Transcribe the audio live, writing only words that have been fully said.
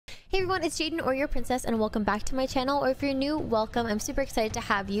Hey everyone, it's Jayden or your princess, and welcome back to my channel. Or if you're new, welcome. I'm super excited to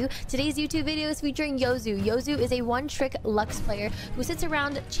have you. Today's YouTube video is featuring Yozu. Yozu is a one-trick Lux player who sits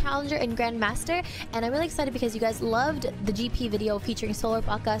around Challenger and Grandmaster, and I'm really excited because you guys loved the GP video featuring Solar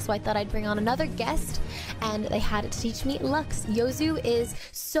Baka, so I thought I'd bring on another guest, and they had to teach me Lux. Yozu is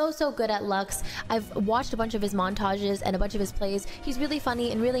so good at Lux. I've watched a bunch of his montages and a bunch of his plays. He's really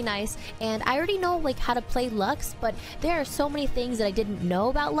funny and really nice, and I already know like how to play Lux, but there are so many things that I didn't know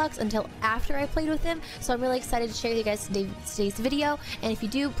about Lux until after I played with him, so I'm really excited to share with you guys today's video. And if you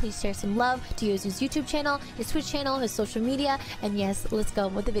do, please share some love to Yozu's YouTube channel, his Twitch channel, his social media, and yes, let's go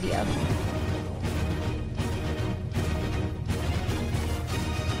with the video.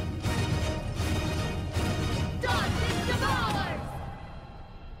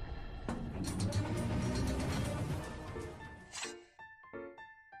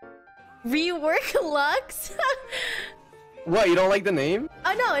 Rework Lux? What, you don't like the name?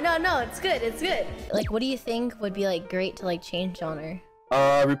 Oh no, it's good, it's good. Like, what do you think would be like great to like change on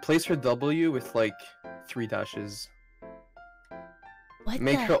her? Replace her W with like 3 dashes. What?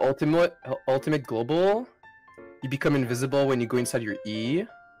 Make her ultimate global. You become invisible when you go inside your E.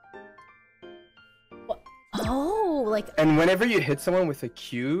 What? Oh, like. And whenever you hit someone with a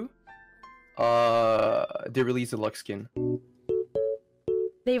Q, they release a Lux skin.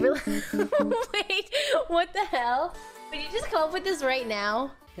 They really. Wait, what the hell? Would you just come up with this right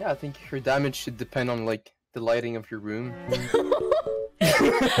now? Yeah, I think her damage should depend on like the lighting of your room.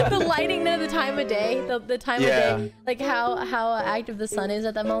 The lighting, the time of day, the time of day, like how active the sun is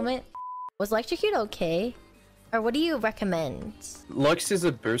at that moment. Was Electrocute okay, or what do you recommend? Lux is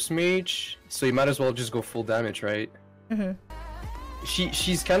a burst mage, so you might as well just go full damage, right? Mm-hmm.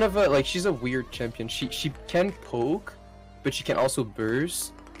 She's kind of a like she's a weird champion. She can poke, but she can also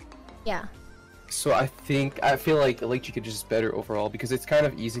burst. Yeah. So I feel like Electrocute is just better overall because it's kind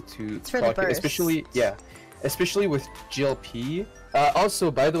of easy to proc it, especially with GLP.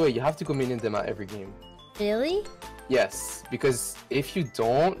 Also, by the way, you have to go minion them at every game. Really? Yes, because if you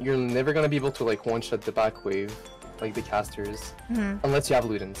don't, you're never gonna be able to like one-shot the back wave, like the casters, unless you have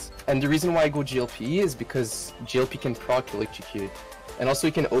Ludens. And the reason why I go GLP is because GLP can proc Electrocute, and also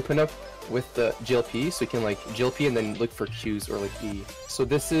you can open up with the GLP, so you can like GLP and then look for Qs or like E. So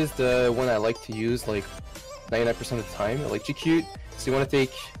this is the one I like to use like 99% of the time, Electrocute. So you want to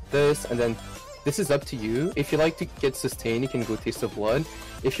take this, and then this is up to you. If you like to get sustain, you can go Taste of Blood.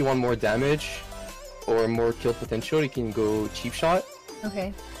 If you want more damage or more kill potential, you can go Cheap Shot.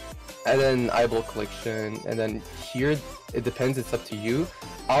 Okay. And then Eyeball Collection, and then here it depends, it's up to you.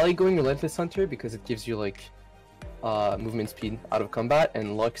 I like going Relentless Hunter because it gives you like movement speed out of combat,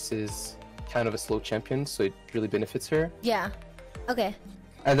 and Lux is kind of a slow champion, so it really benefits her. Yeah. Okay.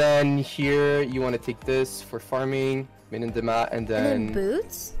 And then here you want to take this for farming, minion the mat, and then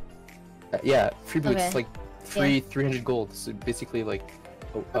boots. Yeah, free boots, Okay. like free 300 gold. So basically like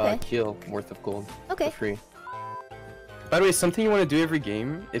kill worth of gold for free. By the way, something you want to do every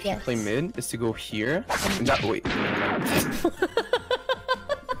game if you play mid is to go here. And that wait.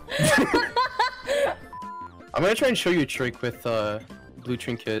 I'm gonna try and show you a trick with blue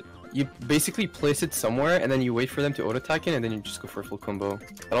trinket. You basically place it somewhere and then you wait for them to auto attack it, and then you just go for a full combo.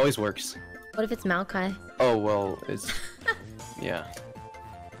 It always works. What if it's Maokai? Oh well, it's yeah.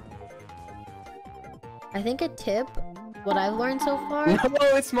 I think a tip, what I've learned so far. No,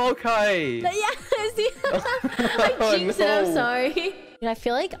 it's Maokai. Yeah, see, I jinxed it. I'm sorry. And I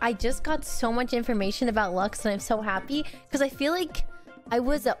feel like I just got so much information about Lux, and I'm so happy because I feel like I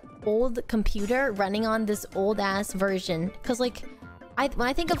was an old computer running on this old ass version. Because like, when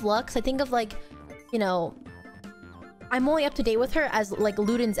I think of Lux, I think of like, you know, I'm only up to date with her as like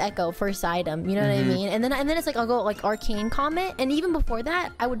Luden's Echo first item, you know what I mean? And then it's like I'll go like Arcane Comet, and even before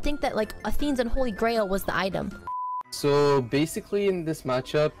that, I would think that like Athene's Unholy Grail was the item. So basically in this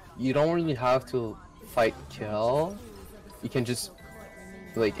matchup, you don't really have to fight kill. You can just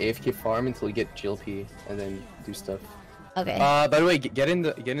like AFK farm until you get GLP and then do stuff. Okay. By the way, get in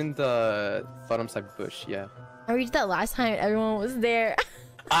the bottom side bush. Yeah. I reached that last time. Everyone was there.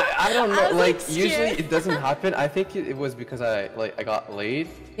 I don't know. Like usually it doesn't happen. I think it was because I got late.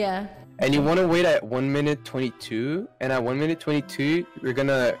 Yeah. And you want to wait at 1 minute 22, and at 1 minute 22, you're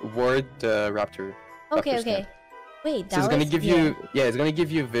gonna ward the raptor. Okay. Raptor Okay. Wait. That so it's gonna give you it's gonna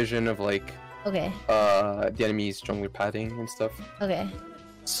give you a vision of like the enemy's jungler padding and stuff. Okay.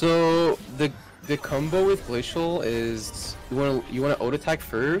 So the combo with Glacial is you wanna auto attack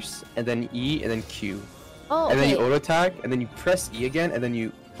first, and then E, and then Q. Oh, and then you auto attack, and then you press E again, and then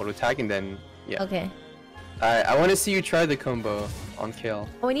you auto attack, and then Okay. I want to see you try the combo on Kale.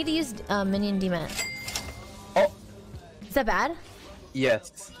 Oh, we need to use minion demat. Oh, is that bad?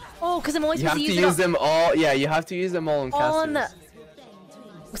 Yes. Oh, because I'm always You have supposed to to use use them all. Yeah, you have to use them all in all on casters.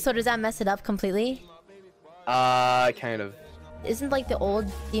 the... So does that mess it up completely? Kind of. Isn't like the old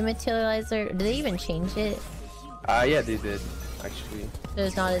dematerializer? Did they even change it? Yeah, they did actually.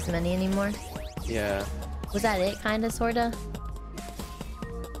 There's not as many anymore. Yeah. Was that it? Kinda, sorta.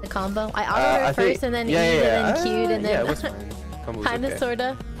 The combo. I autoed her first, and then yeah, E'd, yeah, and then Q'd, and then yeah, it was fine. Combo's kinda, okay.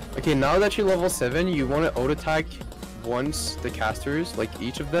 sorta. Okay, now that you're level 7, you want to auto attack once the casters, like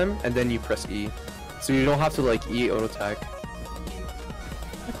each of them, and then you press E. So you don't have to like E auto attack.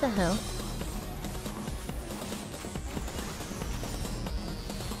 What the hell?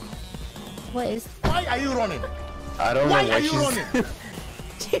 What is? Why are you running? I don't Why know are what you she's. running?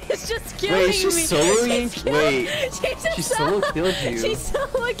 She's just killing Wait, me. she's soloing? Wait, she solo killed you. She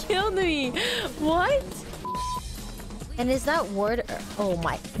solo killed me. What? And is that word? Oh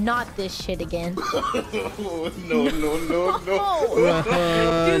my! Not this shit again. No.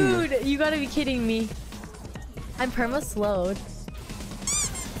 Oh, dude, you gotta be kidding me. I'm perma slowed.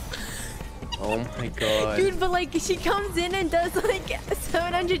 Oh my god. Dude, but like she comes in and does like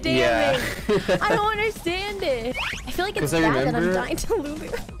 700 damage. Yeah. I don't understand it. I feel like it's 'Cause I bad that I'm remember- dying to Lulu.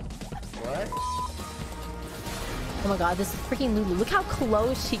 What? Oh my god, this is freaking Lulu. Look how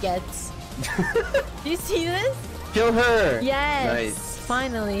close she gets. Do you see this? Kill her! Yes. Nice.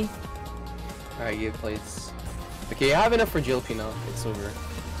 Finally. Alright, give plates. Okay, you have enough for GLP now. It's over.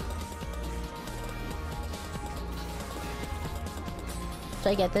 Should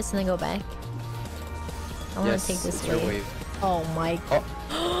I get this and then go back? I want to take this it's your wave. wave. Oh my. Oh.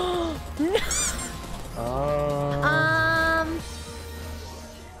 No.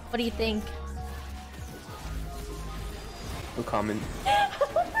 What do you think? No comment.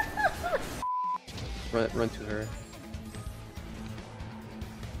 Run to her.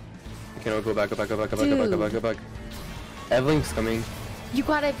 Okay, no, go back. Go back. Evelyn's coming. You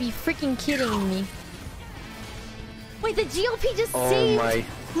gotta be freaking kidding me. Wait, the GLP just Oh saved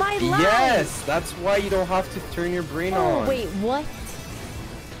my life. Yes, that's why you don't have to turn your brain on. Oh, wait, what?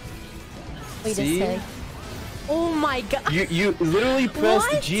 Wait See? a sec. Oh my god. You literally pressed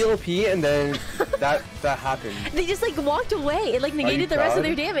What? GLP and then that happened. They just like walked away. It like negated the rest of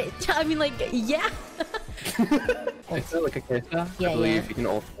their damage. I mean, like, yeah. I feel like a Kesa. Yeah, I believe yeah. you can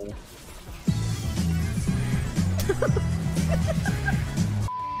also.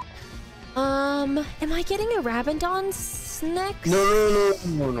 Am I getting a Rabadon next? No.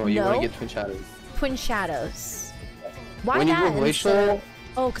 You want No? to get Twin Shadows. Twin Shadows. Why When you that? go Glacial, instead?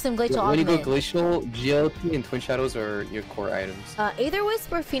 Oh, because I'm Glacial when you go Augment. Glacial, GLP and Twin Shadows are your core items. Aether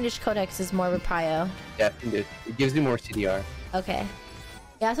Wisp or Fiendish Codex is more of a prio. Yeah, it gives you more CDR. Okay.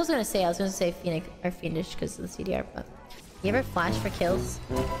 Yeah, that's what I was gonna say. I was gonna say Phoenix or Fiendish because of the CDR, but you ever flash for kills?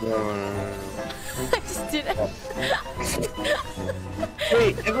 No. I just didn't.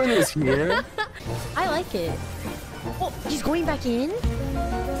 Wait, everyone was here? I like it. Oh, he's going back in?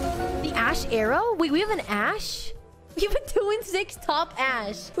 The Ash Arrow? Wait, we have an Ash? We have a 2-6 top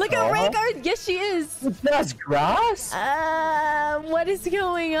Ash. Look at Rhaegar. Yes, she is. That's grass? What is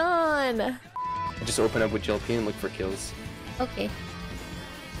going on? Just open up with GLP and look for kills. Okay.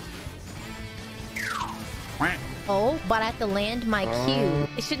 Oh, but I have to land my Q.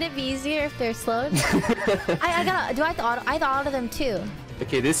 Shouldn't it be easier if they're slowed? I gotta. Do I have to auto? I have to auto them too.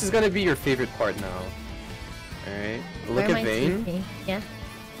 Okay, this is gonna be your favorite part now. Alright. Look Where at am I Vayne. TP? Yeah.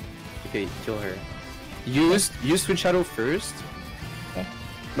 Okay, kill her. Use Twin Shadow first. Okay.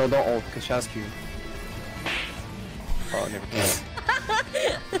 No, don't ult, because she has Q. Oh, never mind.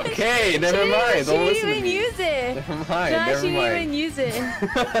 Okay, never mind. Don't listen to She didn't even me. use it. Never mind, Nah, never she didn't mind. even use it.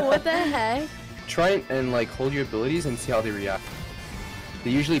 What the heck? Try and like hold your abilities and see how they react.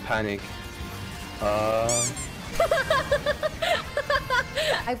 They usually panic. I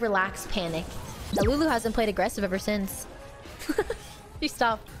relaxed panic. Lulu hasn't played aggressive ever since. She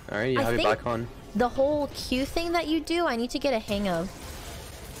stopped. Alright, you have it back on. The whole Q thing that you do, I need to get a hang of.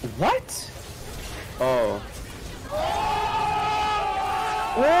 What? Oh.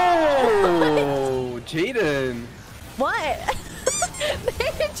 Whoa! Jayden! What?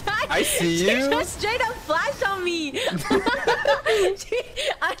 I see She you. just straight up flashed on me.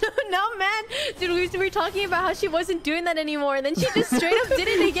 I don't know, man. Dude, we were talking about how she wasn't doing that anymore, and then she just straight up did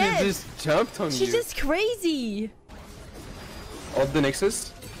it again. She just jumped on She's you. just crazy. Oh, the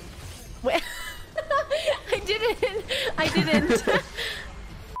Nexus? Wait. I didn't.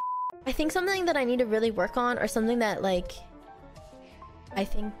 I think something that I need to really work on, or something that like I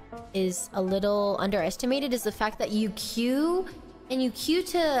think is a little underestimated, is the fact that you queue, and you queue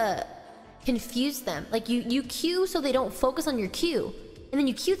to confuse them. Like you queue so they don't focus on your queue, and then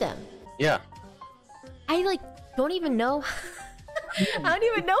you queue them. Yeah. I like don't even know I don't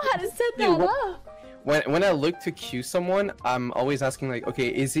even know how to set that up. When I look to queue someone, I'm always asking like, okay,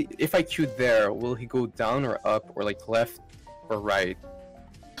 is he, if I queue there, will he go down or up or like left or right?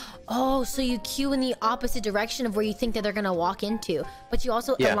 Oh, so you queue in the opposite direction of where you think that they're gonna walk into, but you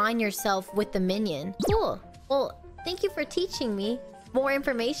also align yourself with the minion. Cool. Well, thank you for teaching me more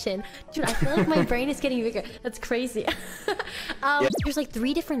information. Dude, I feel like my brain is getting bigger. That's crazy. There's like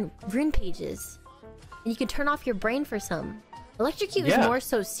 3 different rune pages. And you can turn off your brain for some. Electrocute is more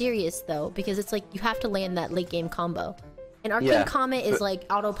so serious though, because it's like you have to land that late game combo. And Arcane Comet is like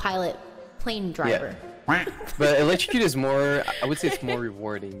autopilot plane driver. But Electrocute is more, I would say it's more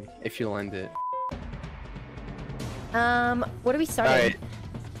rewarding if you land it. What are we starting?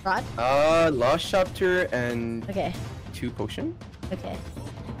 Alright. Rod? Lost Chapter and 2 potion. Okay.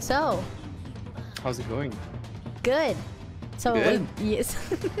 So. How's it going? Good. So good? Yes.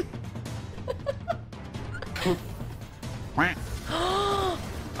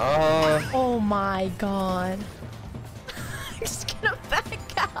 Oh my god. I'm just gonna back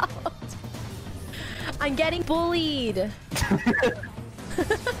out. I'm getting bullied.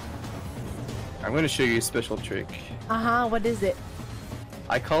 I'm gonna show you a special trick. What is it?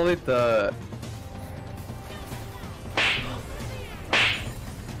 I call it the...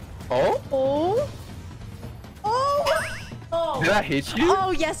 Oh? Oh? Oh? Oh. Did that hit you?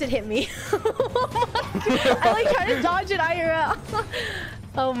 Oh yes, it hit me. I like trying to dodge it IRL.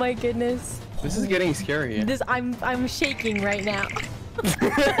 Oh my goodness. This is getting scary. I'm shaking right now.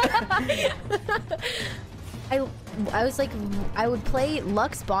 I was like, I would play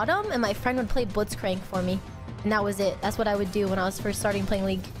Lux bottom and my friend would play Blitzcrank for me. And that was it. That's what I would do when I was first starting playing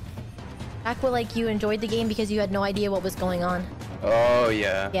League. Back when like you enjoyed the game because you had no idea what was going on. Oh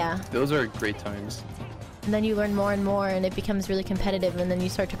yeah. Yeah. Those are great times. And then you learn more and more and it becomes really competitive and then you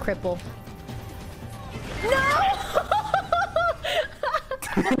start to cripple. No!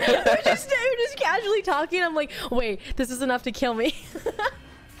 we're just casually talking. I'm like, wait, this is enough to kill me.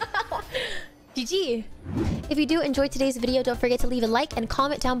 GG. If you do enjoy today's video, don't forget to leave a like and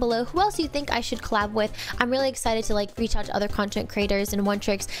comment down below who else you think I should collab with. I'm really excited to like reach out to other content creators and one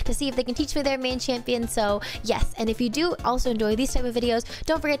tricks to see if they can teach me their main champion. So yes, and if you do also enjoy these type of videos,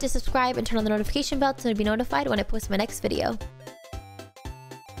 don't forget to subscribe and turn on the notification bell so you'll be notified when I post my next video.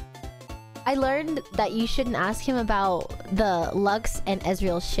 I learned that you shouldn't ask him about the Lux and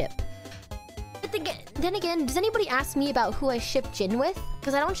Ezreal ship. But then again, does anybody ask me about who I ship Jin with?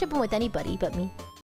 Because I don't ship him with anybody but me.